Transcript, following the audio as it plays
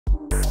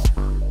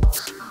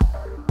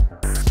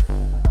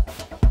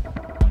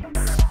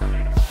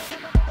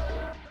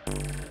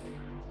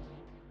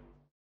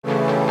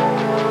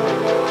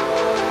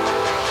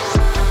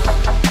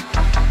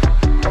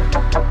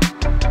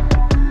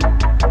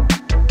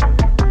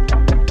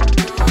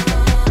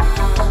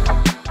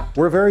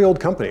We're a very old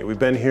company. We've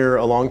been here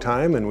a long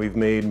time and we've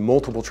made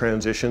multiple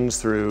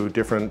transitions through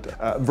different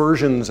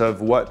versions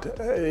of what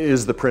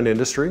is the print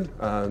industry,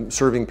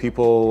 serving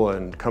people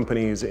and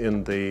companies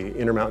in the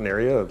Intermountain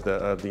area of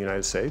the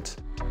United States.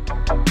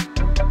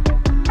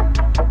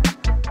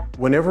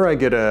 Whenever I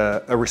get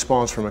a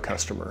response from a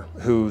customer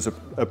who's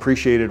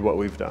appreciated what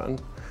we've done,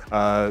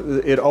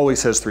 it always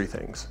says three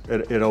things.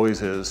 It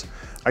always is,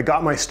 I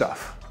got my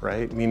stuff,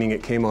 right? Meaning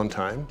it came on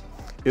time.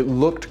 It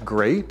looked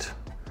great.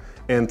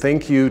 And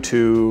thank you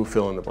to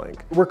fill in the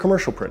blank. We're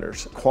commercial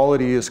printers.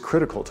 Quality is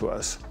critical to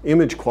us.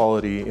 Image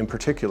quality in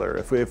particular.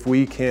 If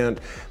we can't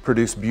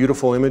produce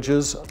beautiful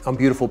images on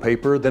beautiful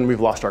paper, then we've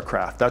lost our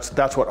craft.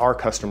 That's what our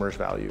customers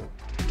value.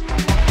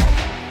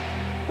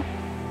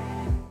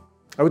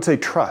 I would say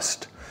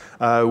trust.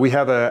 We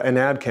have an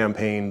ad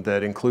campaign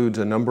that includes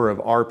a number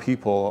of our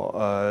people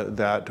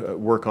that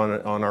work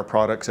on our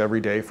products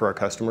every day for our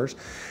customers.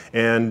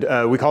 And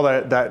we call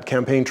that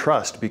campaign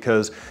Trust,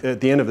 because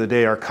at the end of the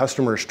day, our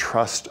customers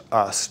trust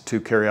us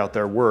to carry out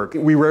their work.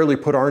 We rarely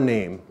put our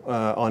name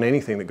on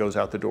anything that goes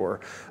out the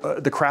door.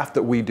 The craft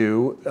that we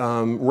do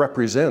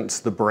represents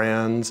the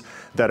brands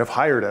that have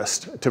hired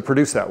us to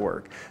produce that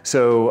work.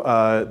 So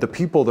the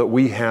people that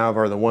we have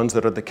are the ones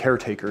that are the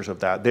caretakers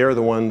of that. They're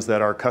the ones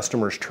that our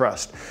customers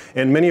trust.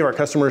 And many of our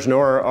customers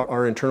know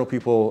our internal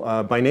people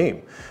by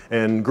name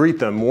and greet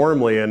them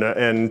warmly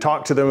and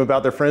talk to them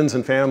about their friends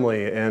and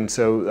family. And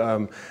so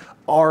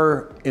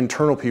our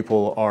internal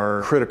people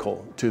are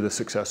critical to the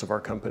success of our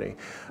company.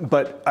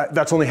 But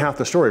that's only half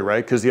the story,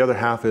 right? Because the other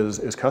half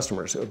is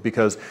customers.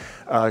 Because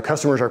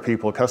customers are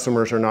people,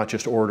 customers are not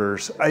just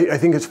orders. I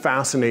think it's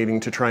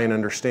fascinating to try and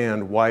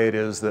understand why it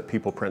is that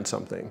people print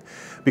something.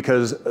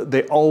 Because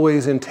they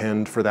always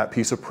intend for that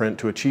piece of print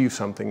to achieve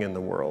something in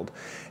the world.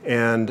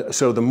 And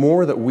so the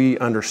more that we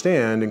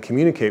understand and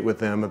communicate with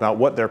them about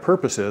what their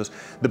purpose is,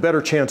 the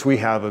better chance we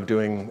have of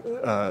doing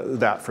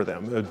that for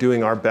them, of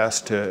doing our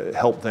best to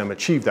help them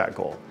achieve that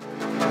goal.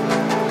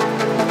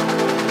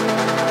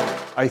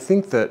 I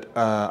think that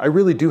I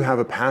really do have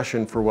a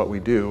passion for what we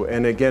do.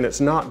 And again,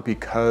 it's not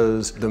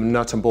because the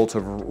nuts and bolts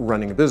of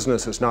running a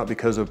business, it's not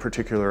because of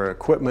particular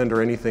equipment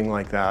or anything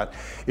like that.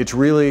 It's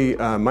really,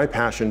 my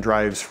passion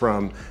drives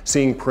from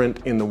seeing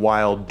print in the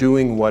wild,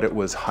 doing what it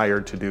was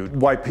hired to do,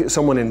 why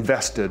someone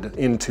invested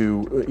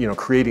into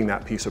creating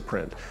that piece of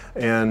print.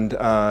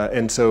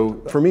 And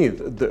so for me,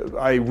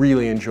 I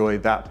really enjoy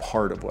that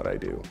part of what I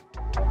do.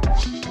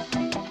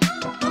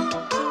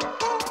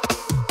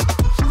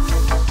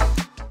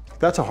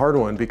 That's a hard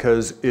one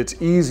because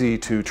it's easy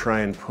to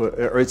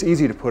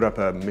put up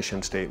a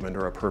mission statement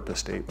or a purpose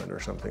statement or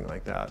something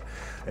like that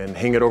and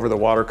hang it over the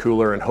water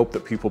cooler and hope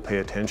that people pay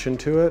attention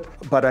to it.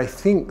 But I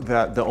think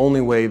that the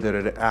only way that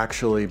it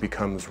actually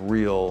becomes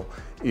real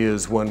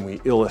is when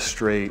we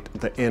illustrate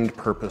the end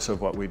purpose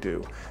of what we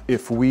do.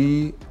 If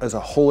we, as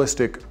a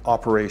holistic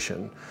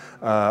operation,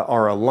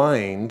 are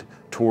aligned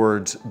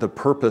towards the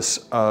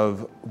purpose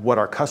of what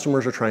our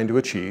customers are trying to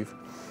achieve,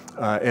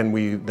 and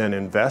we then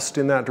invest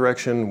in that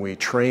direction, we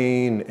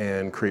train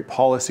and create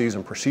policies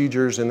and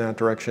procedures in that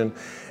direction,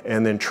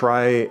 and then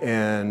try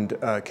and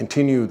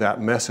continue that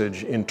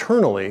message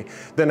internally,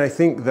 then I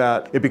think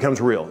that it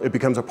becomes real. It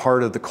becomes a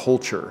part of the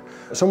culture.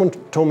 Someone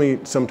told me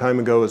some time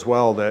ago as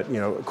well that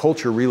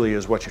culture really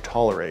is what you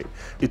tolerate.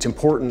 It's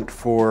important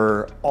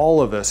for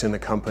all of us in the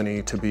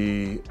company to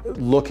be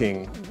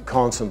looking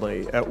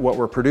constantly at what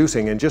we're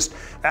producing and just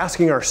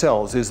asking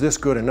ourselves, is this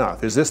good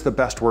enough? Is this the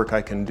best work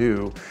I can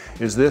do?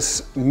 Is this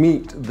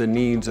meet the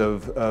needs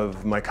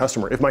of my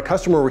customer? If my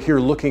customer were here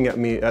looking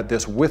at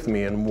this with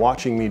me and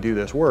watching me do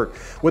this work,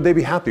 would they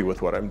be happy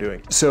with what I'm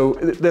doing? So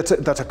that's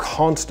a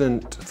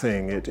constant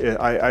thing.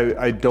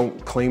 I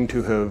don't claim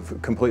to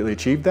have completely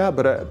achieved that,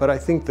 but I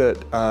think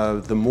that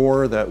the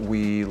more that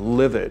we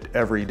live it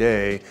every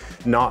day,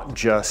 not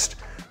just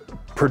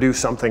produce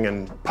something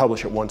and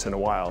publish it once in a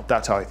while,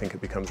 that's how I think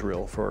it becomes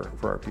real for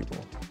our people.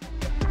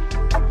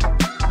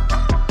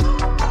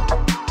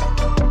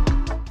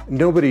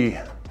 Nobody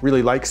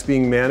really likes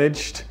being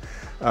managed,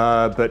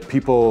 but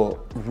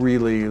people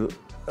really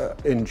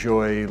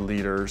enjoy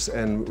leaders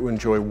and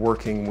enjoy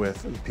working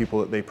with people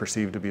that they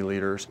perceive to be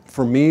leaders.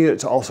 For me,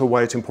 it's also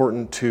why it's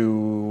important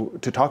to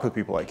talk with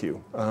people like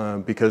you,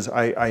 because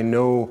I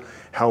know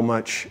how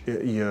much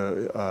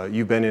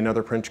you've been in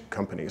other print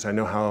companies. I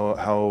know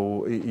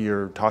how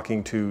you're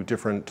talking to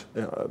different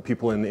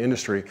people in the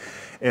industry,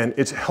 and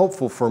it's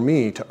helpful for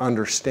me to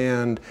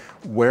understand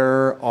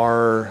where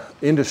our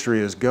industry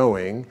is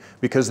going,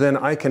 because then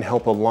I can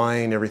help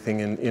align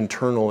everything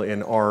internal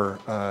in our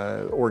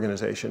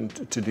organization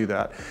to do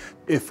that.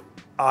 If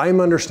I'm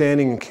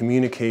understanding and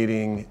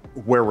communicating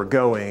where we're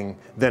going,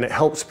 then it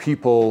helps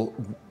people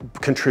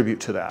contribute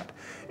to that.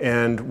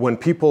 And when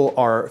people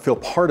feel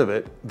part of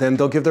it, then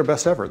they'll give their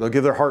best effort. They'll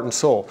give their heart and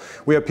soul.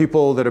 We have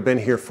people that have been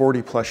here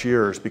 40+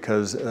 years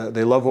because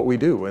they love what we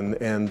do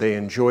and they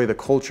enjoy the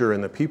culture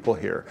and the people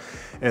here.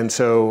 And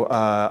so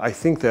I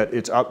think that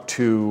it's up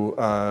to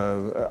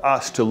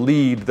us to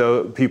lead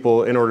the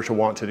people in order to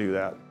want to do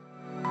that.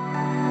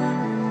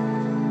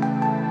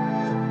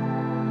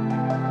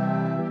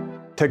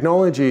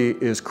 Technology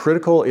is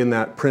critical in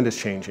that print is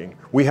changing.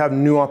 We have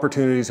new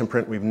opportunities in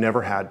print we've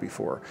never had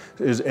before,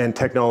 and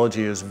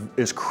technology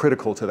is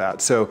critical to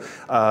that. So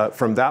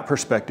from that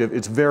perspective,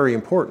 it's very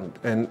important.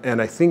 And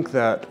I think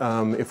that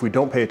if we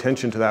don't pay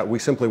attention to that, we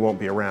simply won't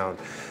be around.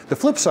 The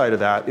flip side of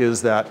that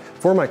is that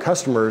for my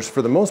customers,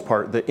 for the most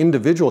part, the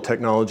individual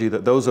technology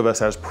that those of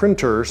us as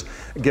printers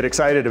get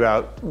excited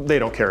about, they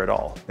don't care at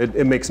all.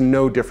 It makes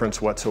no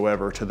difference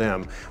whatsoever to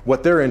them.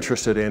 What they're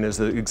interested in is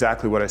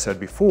exactly what I said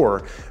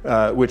before,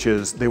 which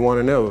is they want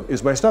to know,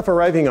 is my stuff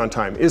arriving on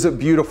time? Is it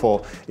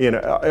beautiful? You know,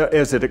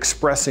 is it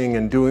expressing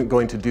and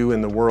going to do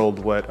in the world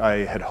what I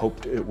had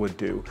hoped it would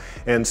do?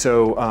 And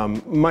so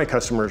my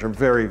customers are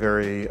very,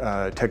 very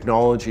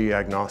technology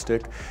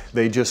agnostic.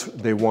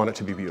 They want it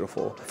to be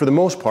beautiful. For the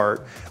most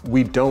part,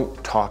 we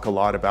don't talk a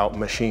lot about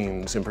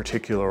machines in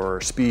particular, or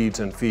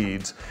speeds and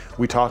feeds.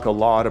 We talk a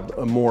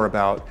lot more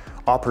about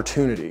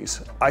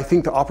opportunities. I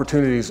think the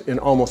opportunities in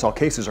almost all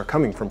cases are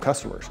coming from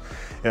customers.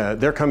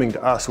 They're coming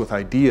to us with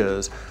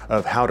ideas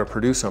of how to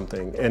produce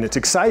something. And it's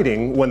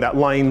exciting when that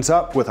lines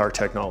up with our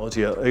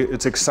technology.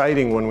 It's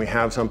exciting when we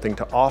have something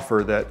to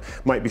offer that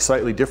might be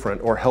slightly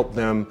different or help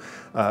them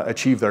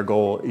achieve their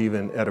goal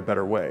even at a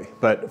better way.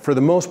 But for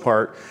the most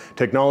part,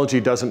 technology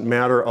doesn't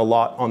matter a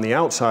lot on the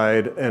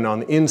outside, and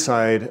on the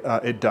inside,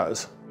 it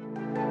does.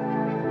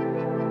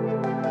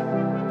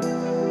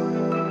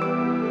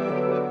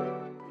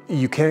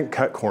 You can't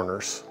cut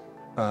corners.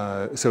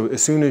 So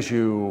as soon as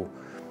you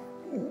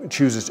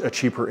choose a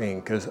cheaper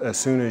ink, as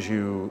soon as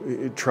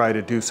you try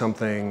to do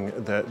something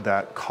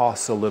that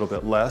costs a little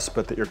bit less,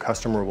 but that your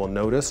customer will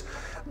notice,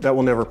 that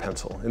will never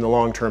pencil. In the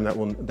long term, that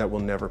will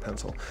never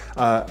pencil.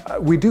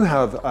 We do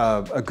have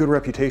a good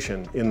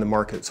reputation in the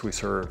markets we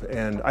serve,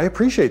 and I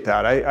appreciate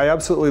that. I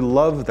absolutely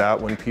love that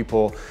when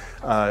people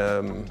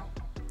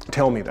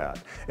tell me that.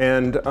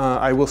 And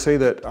I will say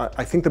that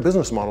I think the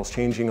business model is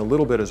changing a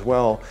little bit as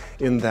well,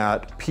 in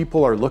that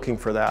people are looking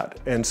for that.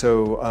 And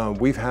so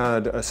we've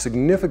had a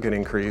significant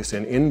increase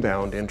in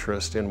inbound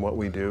interest in what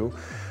we do.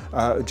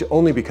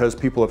 Only because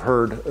people have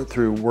heard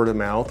through word of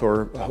mouth,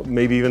 or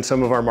maybe even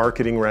some of our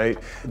marketing, right,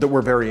 that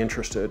we're very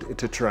interested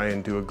to try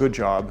and do a good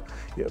job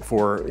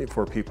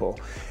for people.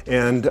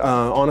 And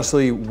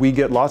honestly, we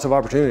get lots of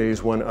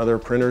opportunities when other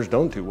printers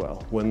don't do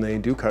well, when they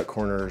do cut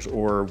corners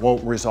or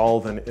won't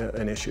resolve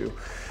an issue.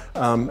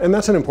 And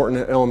that's an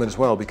important element as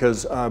well,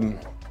 because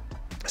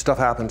stuff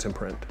happens in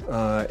print.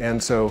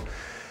 And so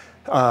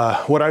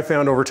what I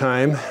found over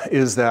time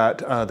is that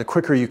the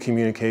quicker you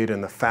communicate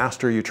and the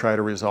faster you try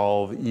to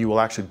resolve, you will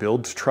actually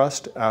build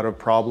trust out of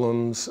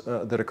problems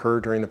that occur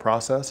during the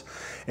process.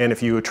 And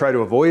if you try to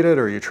avoid it,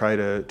 or you try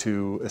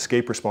to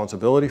escape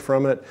responsibility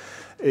from it,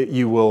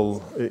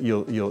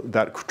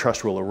 that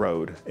trust will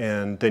erode,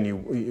 and then you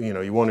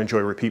won't enjoy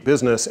repeat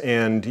business,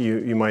 and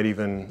you might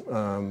even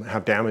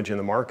have damage in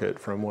the market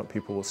from what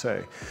people will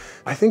say.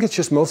 I think it's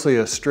just mostly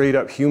a straight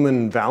up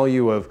human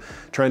value of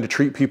trying to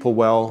treat people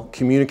well,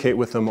 communicate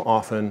with them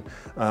often,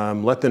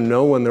 let them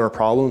know when there are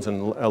problems,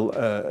 and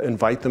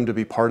invite them to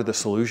be part of the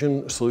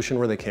solution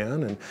where they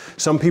can. And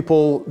some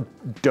people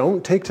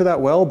don't take to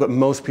that well, but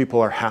most people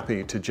are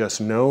happy to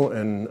just know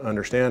and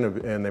understand,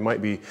 and they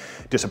might be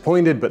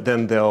disappointed, but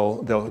then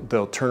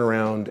they'll turn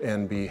around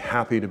and be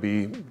happy to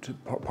be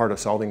part of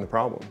solving the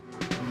problem.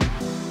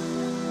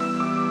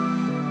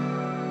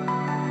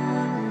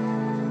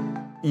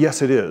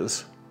 Yes, it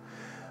is.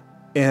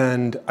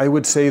 And I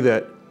would say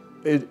that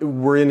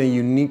we're in a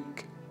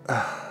unique,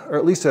 or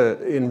at least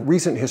in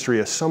recent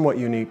history, a somewhat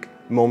unique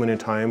moment in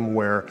time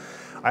where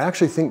I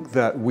actually think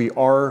that we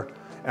are,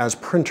 as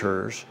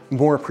printers,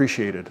 more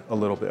appreciated a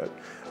little bit.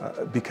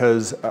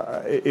 Because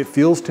it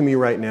feels to me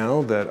right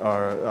now that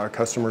our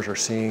customers are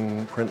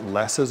seeing print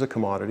less as a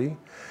commodity.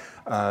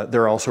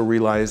 They're also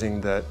realizing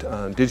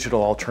that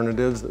digital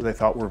alternatives that they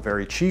thought were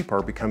very cheap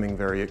are becoming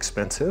very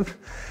expensive,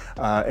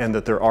 and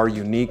that there are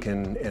unique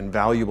and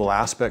valuable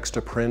aspects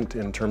to print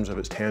in terms of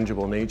its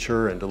tangible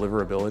nature and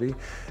deliverability.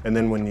 And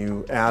then when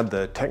you add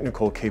the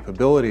technical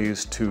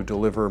capabilities to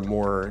deliver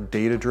more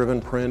data-driven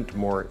print,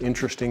 more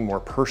interesting, more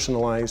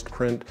personalized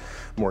print,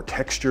 more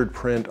textured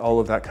print, all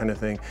of that kind of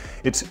thing,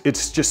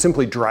 it's just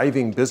simply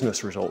driving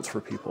business results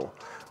for people.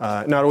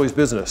 Not always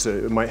business,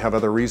 it might have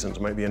other reasons,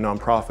 it might be a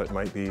nonprofit, it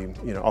might be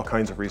all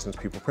kinds of reasons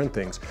people print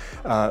things.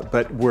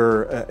 But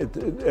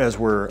as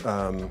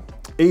we're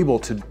able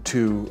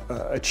to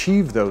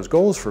achieve those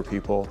goals for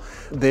people,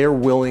 they're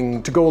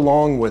willing to go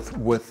along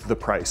with the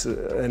price.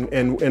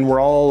 And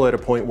we're all at a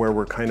point where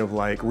we're kind of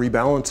like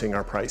rebalancing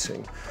our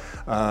pricing.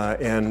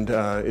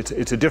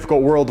 It's a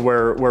difficult world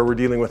where we're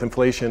dealing with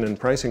inflation and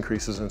price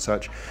increases and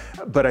such.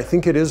 But I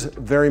think it is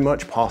very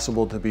much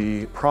possible to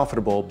be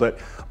profitable, but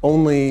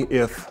only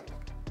if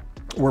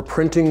we're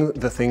printing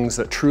the things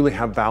that truly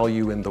have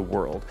value in the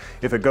world.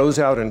 If it goes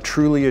out and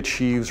truly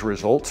achieves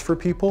results for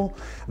people,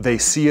 they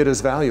see it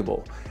as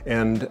valuable.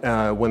 And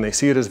when they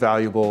see it as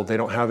valuable, they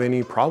don't have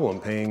any problem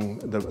paying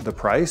the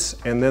price,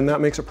 and then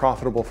that makes it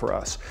profitable for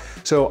us.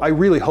 So I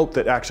really hope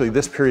that actually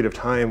this period of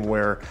time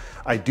where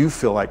I do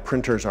feel like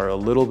printers are a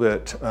little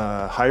bit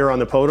higher on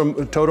the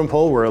totem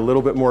pole, we're a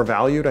little bit more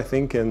valued, I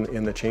think,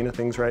 in the chain of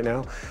things right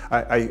now.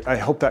 I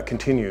hope that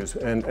continues,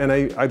 and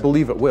I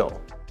believe it will.